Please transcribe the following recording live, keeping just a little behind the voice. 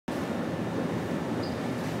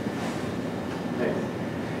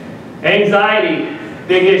Anxiety,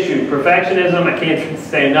 big issue. Perfectionism, I can't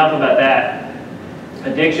say enough about that.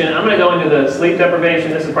 Addiction, I'm going to go into the sleep deprivation.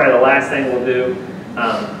 This is probably the last thing we'll do.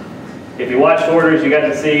 If you watched Hoarders, you got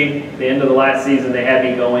to see the end of the last season, they had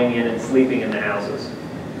me going in and sleeping in the houses.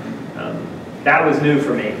 That was new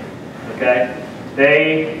for me, okay?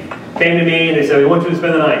 They came to me and they said, we want you to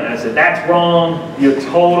spend the night. And I said, that's wrong. You're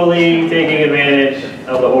totally taking advantage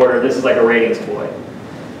of the hoarder. This is like a ratings ploy.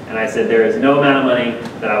 And I said, there is no amount of money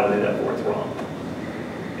that I will do that for. It's wrong.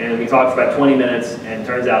 And we talked for about 20 minutes, and it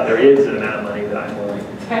turns out there is an amount of money that I'm willing to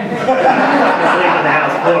sleep on the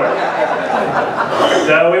house floor.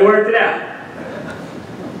 So we worked it out.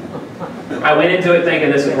 I went into it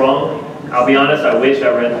thinking this is wrong. I'll be honest, I wish I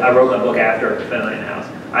wrote my book after I spent a night in the house.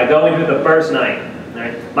 I go into it the first night.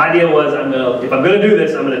 Right? My deal was, if I'm going to do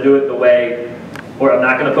this, I'm going to do it the way, or I'm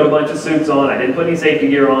not going to put a bunch of suits on. I didn't put any safety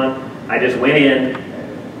gear on. I just went in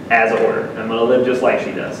as a hoarder. I'm going to live just like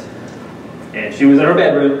she does. And she was in her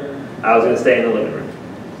bedroom. I was going to stay in the living room.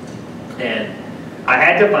 And I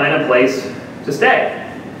had to find a place to stay.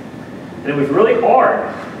 And it was really hard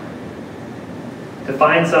to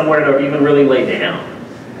find somewhere to even really lay down,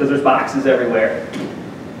 because there's boxes everywhere.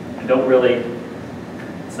 I don't really,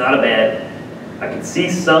 it's not a bed. I could see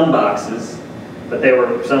some boxes, but there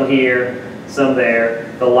were some here, some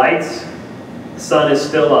there. The lights, the sun is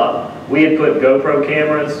still up. We had put GoPro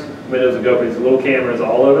cameras, windows of GoPro, these little cameras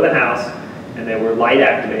all over the house, and they were light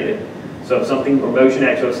activated. So if something, or motion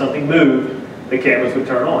activated, if something moved, the cameras would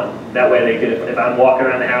turn on. That way they could, if I'm walking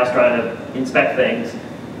around the house trying to inspect things,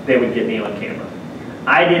 they would get me on camera.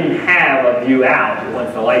 I didn't have a view out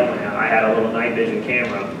once the light went out. I had a little night vision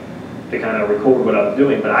camera to kind of record what I was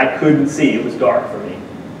doing, but I couldn't see. It was dark for me.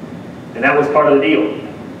 And that was part of the deal.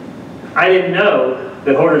 I didn't know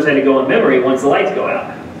that hoarders had to go in memory once the lights go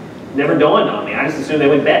out. It never dawned on me. I just assumed they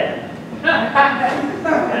went to bed.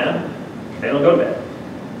 Yeah? They don't go to bed.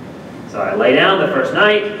 So I lay down the first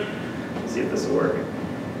night. Let's see if this will work.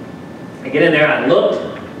 I get in there, I looked,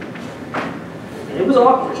 and it was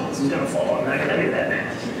awkward. This is going to fall. I'm not going to do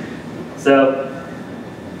that. So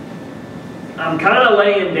I'm kind of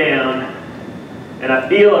laying down, and I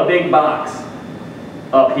feel a big box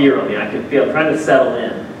up here on me. I can feel, I'm trying to settle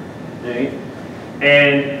in. Right?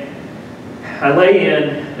 And I lay in,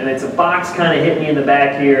 and it's a box kind of hit me in the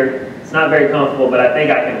back here. It's not very comfortable, but I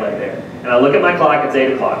think I can lay there. And I look at my clock, it's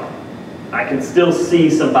 8 o'clock. I can still see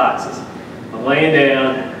some boxes. I'm laying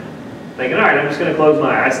down, thinking, all right, I'm just going to close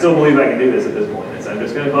my eyes. I still believe I can do this at this point. So I'm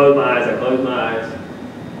just going to close my eyes. I close my eyes.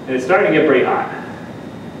 And it's starting to get pretty hot.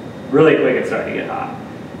 Really quick, it's starting to get hot.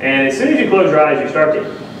 And as soon as you close your eyes, you start to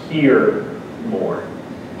hear more.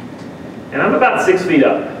 And I'm about 6 feet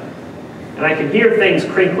up. And I can hear things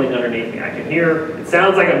crinkling underneath me. I can hear, it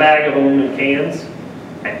sounds like a bag of aluminum cans,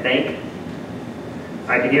 I think.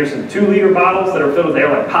 I can hear some 2-liter bottles that are filled with air,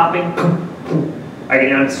 like popping.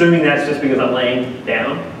 I'm assuming that's just because I'm laying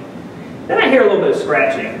down. Then I hear a little bit of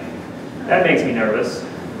scratching. That makes me nervous.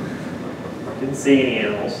 Didn't see any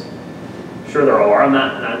animals. Sure there are. I'm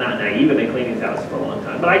not naive. I've been cleaning this house for a long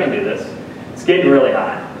time, but I can do this. It's getting really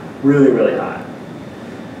hot. Really, really hot.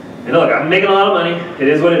 And look, I'm making a lot of money. It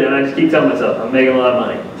is what it is. I just keep telling myself, I'm making a lot of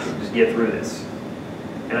money. Just get through this.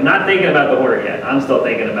 And I'm not thinking about the hoarder yet. I'm still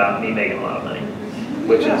thinking about me making a lot of money,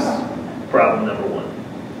 which is problem number one.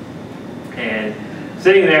 And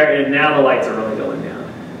sitting there, and now the lights are really going down.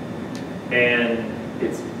 And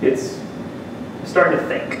it's starting to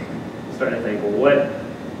think. Well,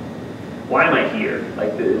 why am I here?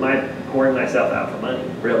 Like, am I pouring myself out for money?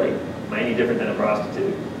 Really? Am I any different than a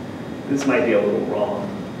prostitute? This might be a little wrong.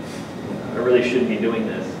 I really shouldn't be doing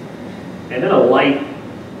this. And then a light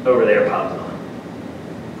over there pops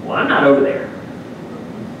on. Well, I'm not over there.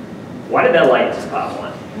 Why did that light just pop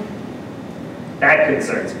on? That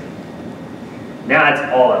concerns me. Now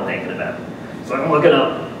that's all I'm thinking about. So I'm looking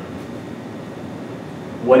up.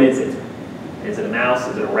 What is it? Is it a mouse?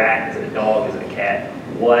 Is it a rat? Is it a dog? Is it a cat?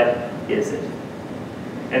 What is it?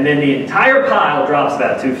 And then the entire pile drops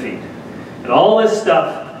about 2 feet. And all this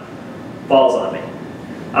stuff falls on me.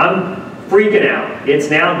 I'm freaking out. It's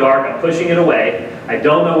now dark. I'm pushing it away. I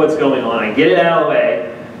don't know what's going on. I get it out of the way.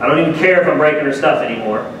 I don't even care if I'm breaking her stuff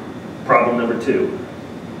anymore. Problem number 2.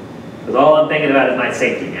 Because all I'm thinking about is my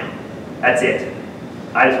safety now. That's it.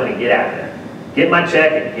 I just want to get out of there. Get my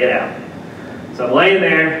check and get out. So I'm laying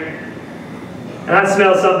there, and I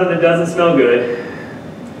smell something that doesn't smell good.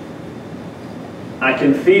 I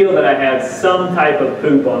can feel that I have some type of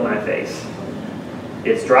poop on my face.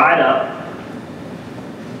 It's dried up.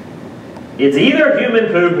 It's either human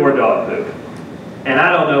poop or dog poop, and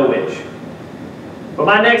I don't know which. But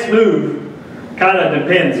my next move kind of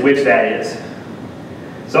depends which that is.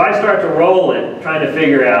 So I start to roll it, trying to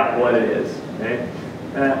figure out what it is. Okay?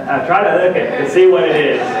 I try to look at it to see what it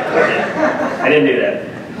is. I didn't do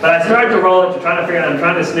that. But I started to roll it to try to figure it out. I'm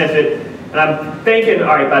trying to sniff it. And I'm thinking,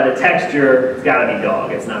 all right, by the texture, it's got to be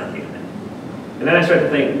dog. It's not human. And then I start to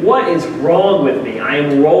think, what is wrong with me? I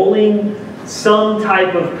am rolling some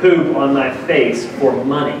type of poop on my face for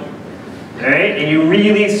money. All right? And you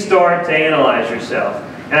really start to analyze yourself.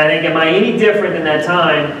 And I think, am I any different than that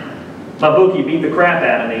time my bookie beat the crap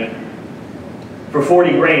out of me for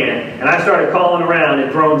 40 grand, and I started calling around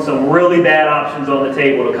and throwing some really bad options on the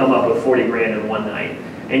table to come up with 40 grand in one night.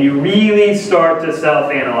 And you really start to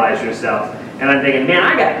self-analyze yourself. And I'm thinking, man,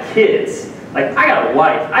 I got kids. Like, I got a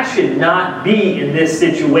wife. I should not be in this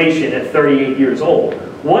situation at 38 years old.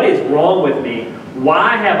 What is wrong with me?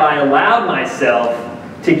 Why have I allowed myself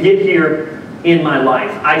to get here in my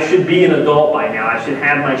life? I should be an adult by now. I should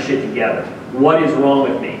have my shit together. What is wrong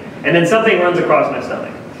with me? And then something runs across my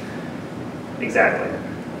stomach. Exactly.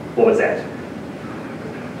 What was that?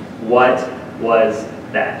 What was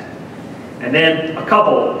that? And then a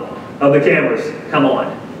couple of the cameras come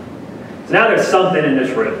on. So now there's something in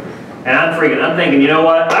this room. And I'm freaking, I'm thinking, you know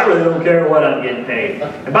what? I really don't care what I'm getting paid.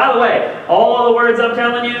 And by the way, all the words I'm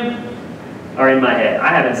telling you are in my head. I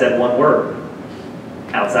haven't said one word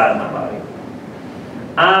outside of my body.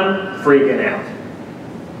 I'm freaking out.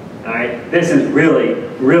 All right? This is really,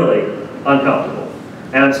 really uncomfortable.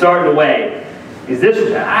 And I'm starting to weigh, is this,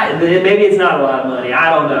 maybe it's not a lot of money,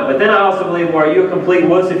 I don't know. But then I also believe, well, are you a complete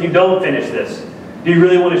wuss if you don't finish this? Do you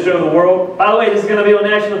really want to show the world? By the way, this is going to be on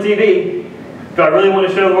national TV. Do I really want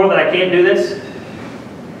to show the world that I can't do this?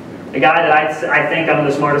 A guy that I think I'm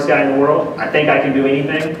the smartest guy in the world. I think I can do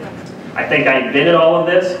anything. I think I invented all of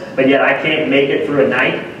this, but yet I can't make it through a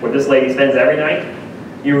night where this lady spends every night.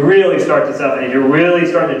 You really start to self-analyze. You're really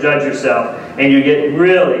starting to judge yourself, and you get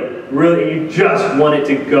really, you just want it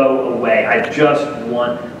to go away. I just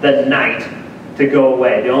want the night to go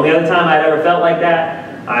away. The only other time I'd ever felt like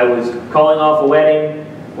that, I was calling off a wedding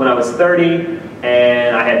when I was 30,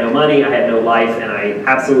 and I had no money, I had no life, and I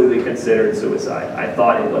absolutely considered suicide. I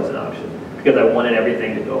thought it was an option because I wanted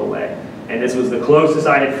everything to go away. And this was the closest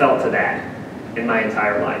I had felt to that in my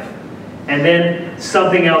entire life. And then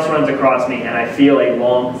something else runs across me, and I feel a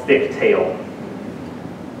long, thick tail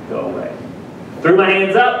go away. Threw my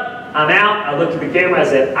hands up, I'm out, I looked at the camera, I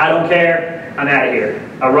said, I don't care, I'm out of here.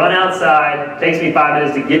 I run outside, takes me 5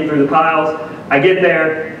 minutes to get through the piles. I get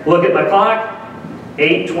there, look at my clock,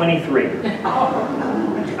 8:23.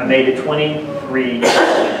 I made it 23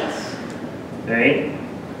 minutes. Alright?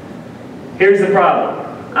 Here's the problem.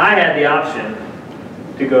 I had the option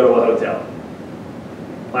to go to a hotel.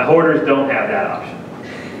 My hoarders don't have that option.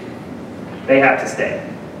 They have to stay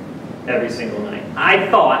every single night. I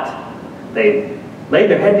thought they laid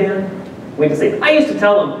their head down, went to sleep. I used to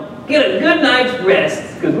tell them, get a good night's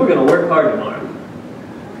rest because we're going to work hard tomorrow.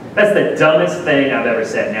 That's the dumbest thing I've ever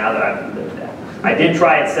said now that I've lived that. I did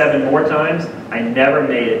try it 7 more times. I never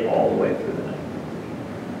made it all the way through the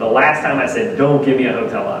night. The last time I said, don't give me a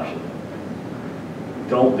hotel option.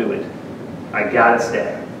 Don't do it. I gotta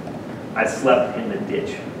stay. I slept in the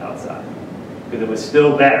ditch outside because it was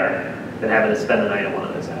still better than having to spend the night at one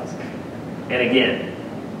of those houses. And again,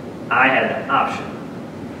 I had the option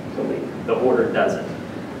to leave. The hoarder doesn't.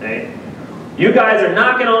 Okay? You guys are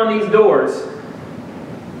knocking on these doors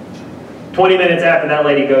 20 minutes after that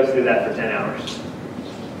lady goes through that for 10 hours.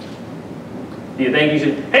 Do you think you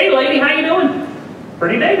should, hey lady, how you doing?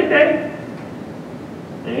 Pretty day today.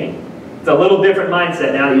 Okay? It's a little different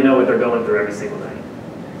mindset now that you know what they're going through every single night.